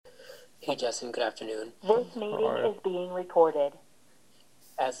Hey Justin, good afternoon. This meeting is being recorded.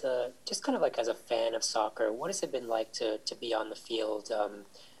 Just kind of like as a fan of soccer, what has it been like to be on the field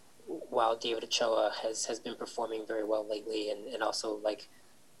while David Ochoa has been performing very well lately, and also like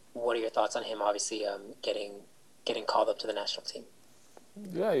what are your thoughts on him obviously getting called up to the national team?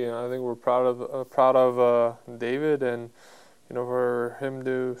 Yeah, I think we're proud of David, and for him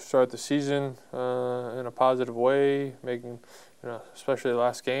to start the season in a positive way, making especially the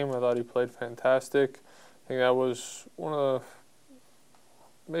last game, I thought he played fantastic. I think that was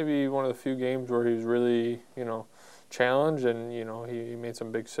maybe one of the few games where he was really challenged, and he made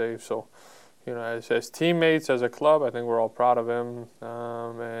some big saves. So as teammates, as a club, I think we're all proud of him,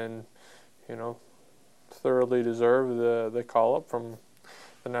 and you know thoroughly deserve the call up from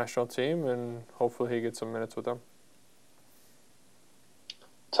the national team, and hopefully he gets some minutes with them.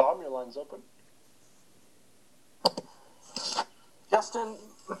 Tom, your line's open. Justin,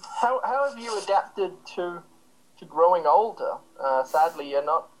 how have you adapted to growing older? Sadly, you're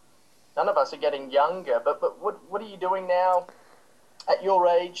not. None of us are getting younger. But what are you doing now at your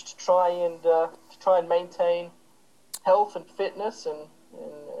age to try and maintain health and fitness and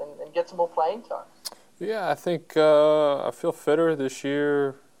get some more playing time? Yeah, I think I feel fitter this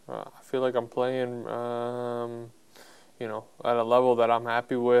year. I feel like I'm playing, at a level that I'm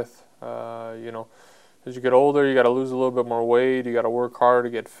happy with. As you get older, you got to lose a little bit more weight. You got to work harder to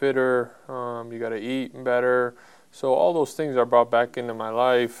get fitter. You got to eat better. So all those things are brought back into my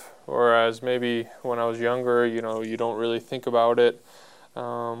life. Whereas maybe when I was younger, you don't really think about it.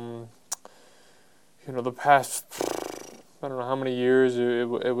 The past, I don't know how many years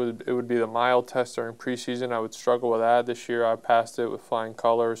it would be the mile test during preseason. I would struggle with that. This year I passed it with flying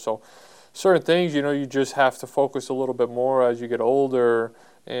colors. So certain things, you just have to focus a little bit more as you get older.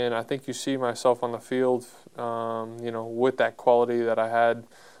 And I think you see myself on the field, with that quality that I had.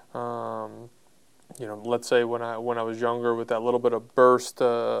 Let's say when I was younger, with that little bit of burst,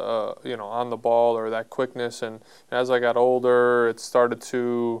 on the ball, or that quickness. And as I got older, it started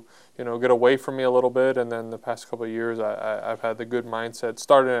to, get away from me a little bit. And then the past couple of years, I've had the good mindset.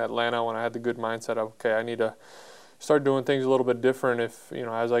 Started in Atlanta when I had the good mindset of, okay, I need to start doing things a little bit different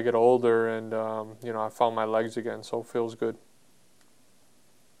as I get older. And, I found my legs again, so it feels good.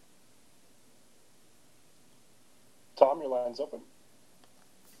 Tom, your line's open.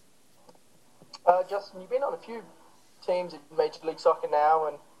 Justin, you've been on a few teams in Major League Soccer now,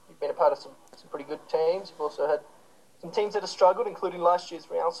 and you've been a part of some pretty good teams. You've also had some teams that have struggled, including last year's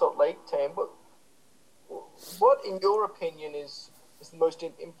Real Salt Lake team. What in your opinion, is the most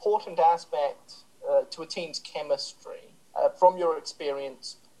important aspect to a team's chemistry from your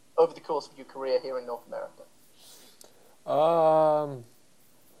experience over the course of your career here in North America?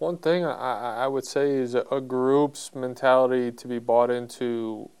 One thing I would say is a group's mentality to be bought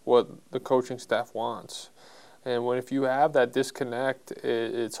into what the coaching staff wants. And if you have that disconnect,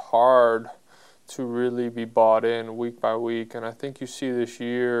 it's hard to really be bought in week by week. And I think you see this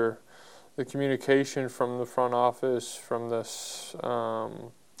year the communication from the front office, from the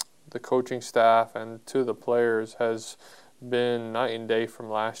coaching staff, and to the players has been night and day from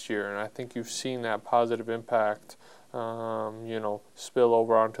last year. And I think you've seen that positive impact spill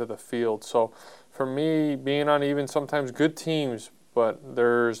over onto the field. So for me, being on even sometimes good teams, but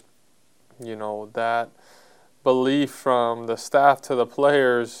there's, that belief from the staff to the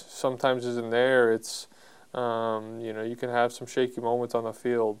players sometimes isn't there. It's, you can have some shaky moments on the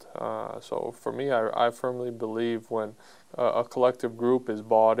field. So for me, I firmly believe when a collective group is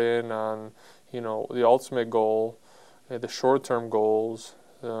bought in on, the ultimate goal, the short-term goals,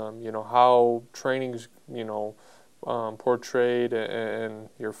 how training's, portrayed, and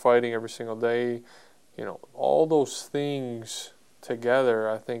you're fighting every single day, all those things together,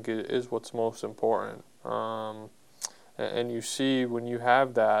 I think is what's most important. And you see when you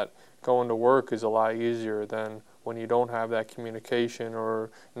have that, going to work is a lot easier than when you don't have that communication, or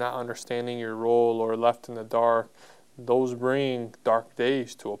not understanding your role, or left in the dark. Those bring dark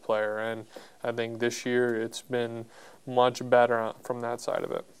days to a player, and I think this year it's been much better from that side of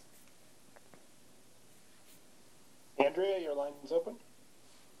it. Andrea, your line's open.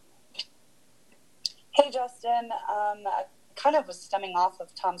 Hey, Justin. I kind of was stemming off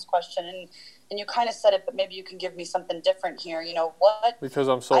of Tom's question, and you kind of said it, but maybe you can give me something different here. What? Because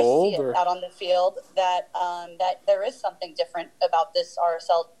I'm so I old? see it out on the field that there is something different about this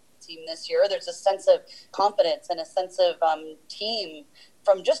RSL team this year. There's a sense of confidence and a sense of team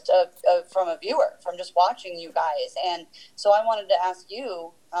from just from a viewer, from just watching you guys. And so I wanted to ask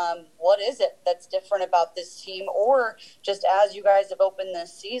you, what is it that's different about this team, or just as you guys have opened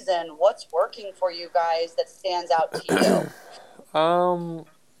this season, what's working for you guys that stands out to you?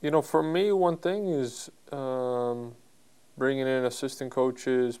 For me, one thing is bringing in assistant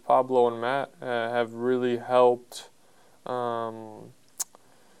coaches. Pablo and Matt have really helped us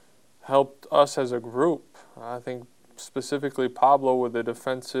as a group. I think specifically Pablo with the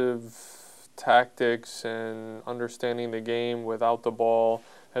defensive tactics and understanding the game without the ball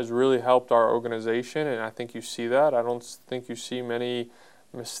has really helped our organization, and I think you see that. I don't think you see many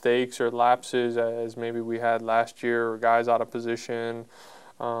mistakes or lapses as maybe we had last year, or guys out of position.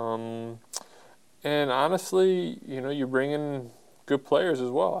 And honestly, you bring in good players as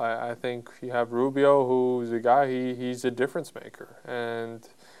well. I think you have Rubio, who's a guy, he's a difference maker. And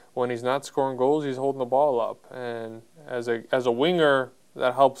when he's not scoring goals, he's holding the ball up. And as a winger,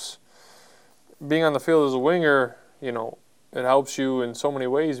 that helps. Being on the field as a winger, it helps you in so many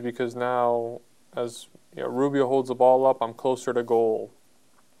ways, because now as Rubio holds the ball up, I'm closer to goal.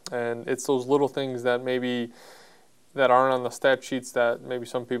 And it's those little things that aren't on the stat sheets that maybe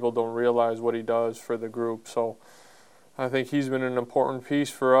some people don't realize what he does for the group. So I think he's been an important piece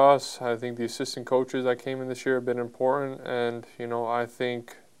for us. I think the assistant coaches that came in this year have been important. And, I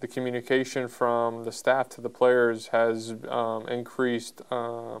think the communication from the staff to the players has increased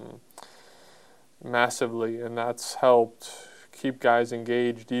massively. And that's helped keep guys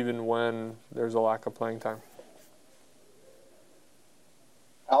engaged even when there's a lack of playing time.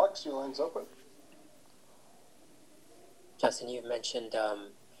 Alex, your line's open. Justin, you've mentioned,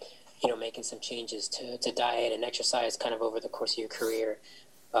 making some changes to diet and exercise kind of over the course of your career,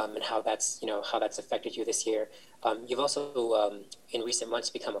 and how that's affected you this year. You've also, in recent months,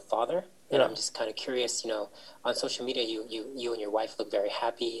 become a father, and I'm just kind of curious. On social media, you and your wife look very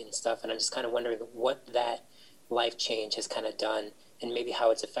happy and stuff, and I'm just kind of wondering what that life change has kind of done, and maybe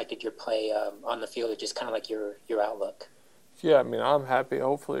how it's affected your play on the field, or just kind of like your outlook. Yeah, I'm happy.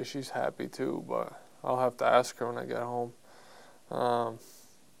 Hopefully she's happy too, but I'll have to ask her when I get home. I'm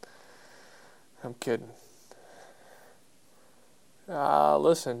kidding.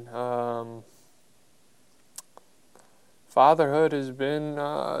 Listen, fatherhood has been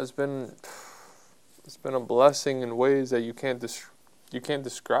a blessing in ways that you can't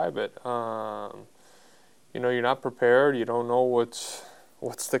describe it. You're not prepared. You don't know what's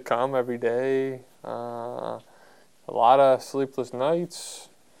to come every day. A lot of sleepless nights.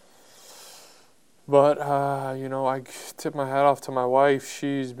 But, I tip my hat off to my wife.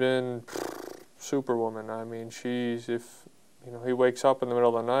 She's been superwoman. If he wakes up in the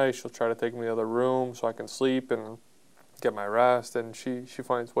middle of the night, she'll try to take me to the other room so I can sleep and get my rest. And she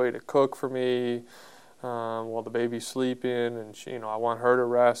finds a way to cook for me while the baby's sleeping. And, I want her to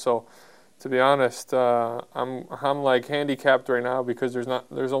rest. So, to be honest, I'm like handicapped right now, because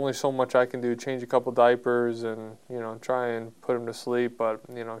there's only so much I can do. Change a couple diapers and try and put him to sleep. But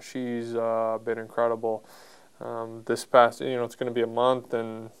she's been incredible. This past it's going to be a month,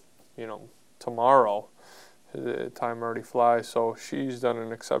 and tomorrow, time already flies. So she's done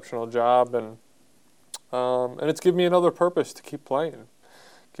an exceptional job, and it's given me another purpose to keep playing.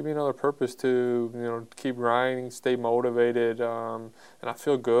 Give me another purpose to keep grinding, stay motivated, and I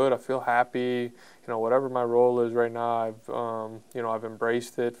feel good. I feel happy. Whatever my role is right now, I've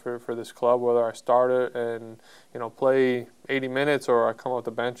embraced it for this club. Whether I start it and play 80 minutes, or I come off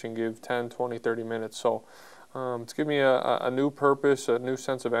the bench and give 10, 20, 30 minutes. So it's given me a new purpose, a new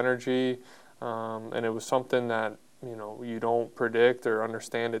sense of energy, and it was something that you don't predict or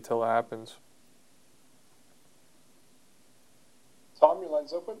understand it till it happens. Tom, your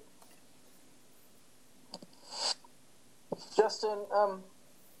line's open. Justin,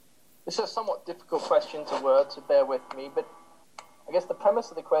 this is a somewhat difficult question to word, so bear with me, but I guess the premise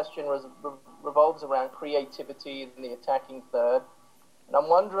of the question revolves around creativity in the attacking third, and I'm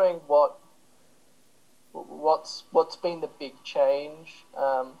wondering what's been the big change,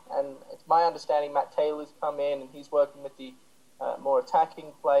 and it's my understanding Matt Taylor's come in and he's working with the more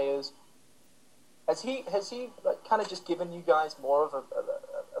attacking players. Has he kind of just given you guys more of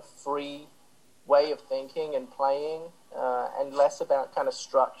a free way of thinking and playing, and less about kind of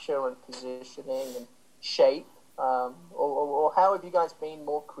structure and positioning and shape? Or how have you guys been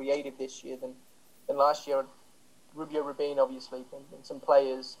more creative this year than last year? Rubio, Rubin, obviously, and some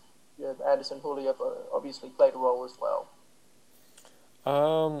players, Anderson, Julio, obviously played a role as well.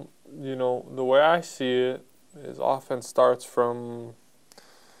 The way I see it is offense starts from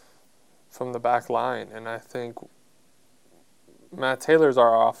the back line, and I think Matt Taylor's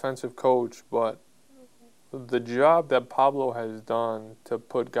our offensive coach, but the job that Pablo has done to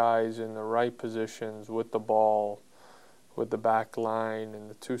put guys in the right positions with the ball, with the back line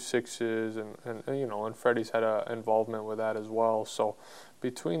and the 2-6s, and Freddie's had an involvement with that as well. So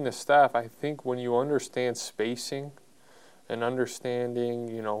between the staff, I think when you understand spacing and understanding,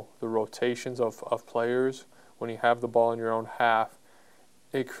 the rotations of players when you have the ball in your own half,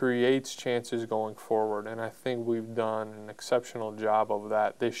 it creates chances going forward. And I think we've done an exceptional job of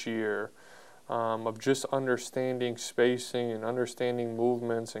that this year, of just understanding spacing and understanding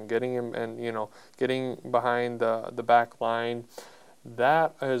movements and getting him and, getting behind the back line.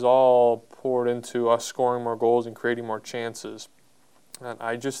 That has all poured into us scoring more goals and creating more chances. And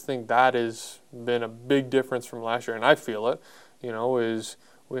I just think that has been a big difference from last year. And I feel it, is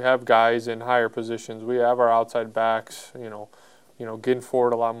we have guys in higher positions. We have our outside backs, getting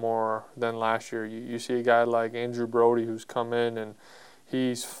forward a lot more than last year. You see a guy like Andrew Brody who's come in and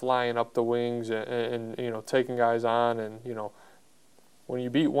he's flying up the wings and taking guys on. And, when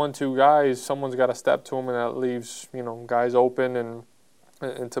you beat 1-2 guys, someone's got to step to him, and that leaves, guys open and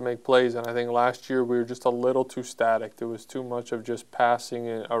to make plays. And I think last year we were just a little too static. There was too much of just passing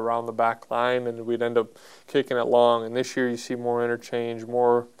around the back line, and we'd end up kicking it long. And this year you see more interchange,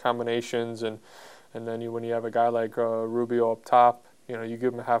 more combinations, and then when you have a guy like Rubio up top, you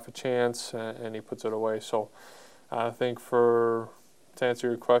give him half a chance, and he puts it away. So I think to answer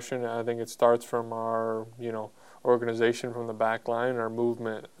your question, I think it starts from our, organization from the back line, our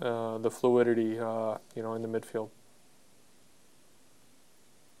movement, the fluidity, in the midfield.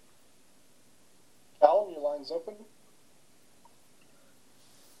 Callum, your line's open.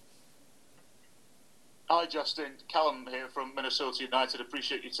 Hi, Justin. Callum here from Minnesota United.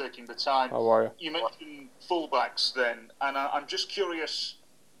 Appreciate you taking the time. How are you? You mentioned fullbacks then, and I'm just curious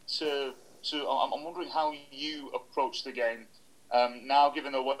I'm wondering how you approach the game now,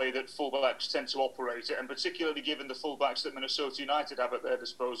 given the way that fullbacks tend to operate, and particularly given the fullbacks that Minnesota United have at their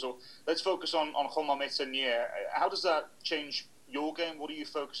disposal. Let's focus on Romain Métanire. How does that change your game? What are you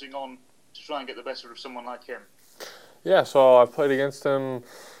focusing on to try and get the better of someone like him? Yeah, so I played against him,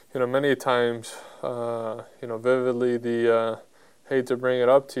 many times, vividly. Hate to bring it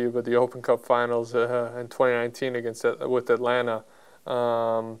up to you, but the Open Cup Finals in 2019 with Atlanta,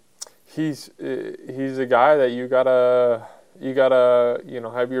 he's a guy that you gotta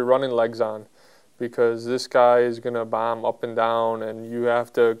have your running legs on, because this guy is gonna bomb up and down, and you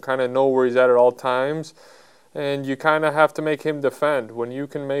have to kind of know where he's at all times. And you kind of have to make him defend. When you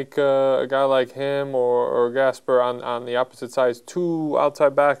can make a guy like him or Gasper on the opposite side, two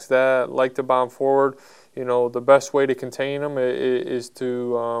outside backs that like to bomb forward, the best way to contain them is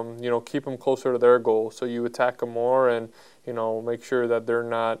to, keep them closer to their goal. So you attack them more and, make sure that they're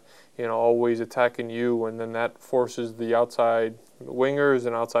not, always attacking you. And then that forces the outside wingers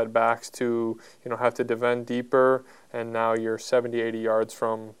and outside backs to, have to defend deeper. And now you're 70, 80 yards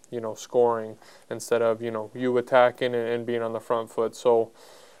from, scoring instead of, you attacking and being on the front foot. So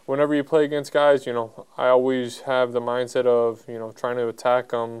whenever you play against guys, I always have the mindset of, trying to attack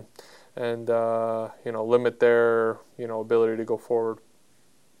them and, limit their, ability to go forward.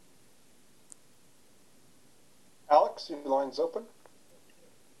 Alex, your line's open.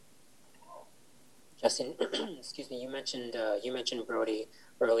 Justin, excuse me. You mentioned Brody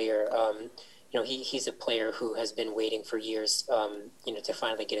earlier. He's a player who has been waiting for years, to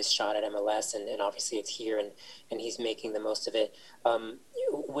finally get his shot at MLS, and obviously it's here, and he's making the most of it.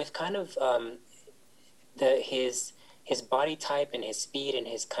 With kind of his body type and his speed and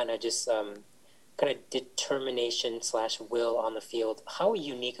his kind of just kind of determination / will on the field, how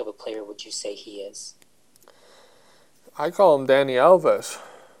unique of a player would you say he is? I call him Danny Alves.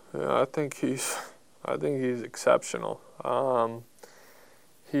 I think he's exceptional.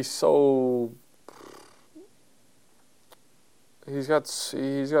 He's got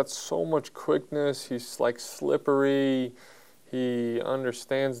so much quickness. He's like slippery. He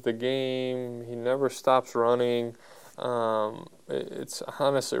understands the game. He never stops running. It's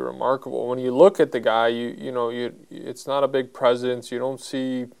honestly remarkable. When you look at the guy, it's not a big presence. You don't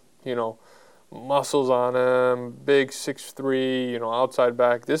see, muscles on him. Big 6'3", outside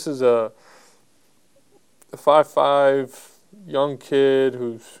back. This is a 5'5" young kid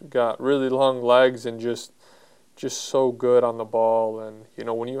who's got really long legs and just so good on the ball. And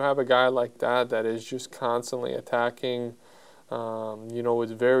when you have a guy like that is just constantly attacking,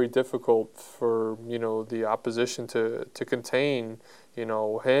 it's very difficult for the opposition to contain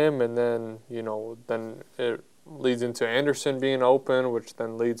him. And then then it leads into Anderson being open, which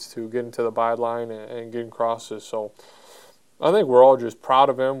then leads to getting to the byline and getting crosses. So I think we're all just proud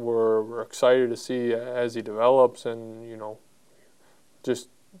of him. We're excited to see as he develops, and just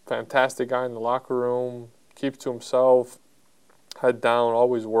fantastic guy in the locker room. Keeps to himself, head down,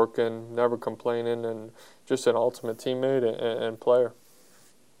 always working, never complaining, and just an ultimate teammate and player.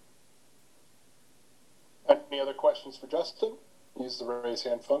 Any other questions for Justin? Use the raise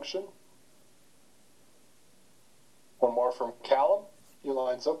hand function. One more more from Callum. Your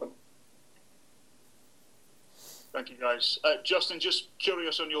line's open. Thank you, guys. Justin, just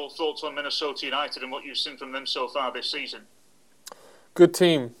curious on your thoughts on Minnesota United and what you've seen from them so far this season. Good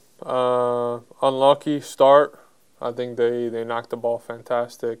team. Unlucky start. I think they knocked the ball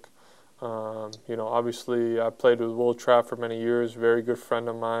fantastic. Obviously I played with Will Trapp for many years, very good friend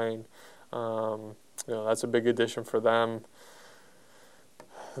of mine. That's a big addition for them.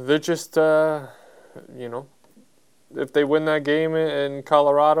 They're just, if they win that game in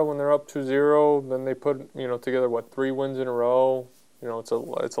Colorado when they're up 2-0, then they put, together, 3 wins in a row. It's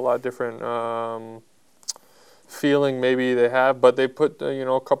a lot different feeling maybe they have, but they put,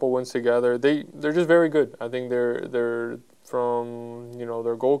 a couple wins together. They're just very good. I think they're from,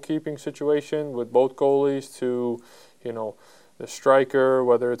 their goalkeeping situation with both goalies to, the striker,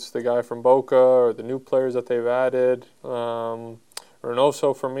 whether it's the guy from Boca or the new players that they've added.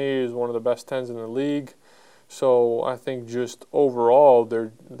 Reynoso, for me, is one of the best 10s in the league. So I think just overall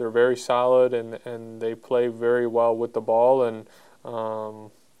they're very solid and they play very well with the ball. And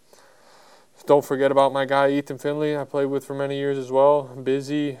don't forget about my guy Ethan Finley I played with for many years as well.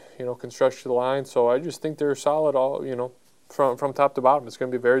 Busy, construction of the line. So I just think they're solid all, from top to bottom. It's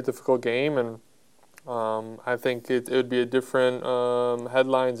going to be a very difficult game, and I think it would be a different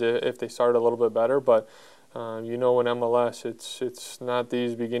headlines if they started a little bit better. But in MLS, it's not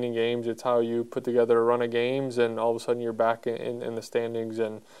these beginning games. It's how you put together a run of games, and all of a sudden you're back in the standings.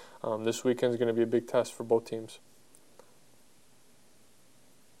 And this weekend is going to be a big test for both teams.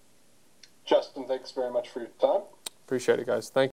 Justin, thanks very much for your time. Appreciate it, guys. Thank you.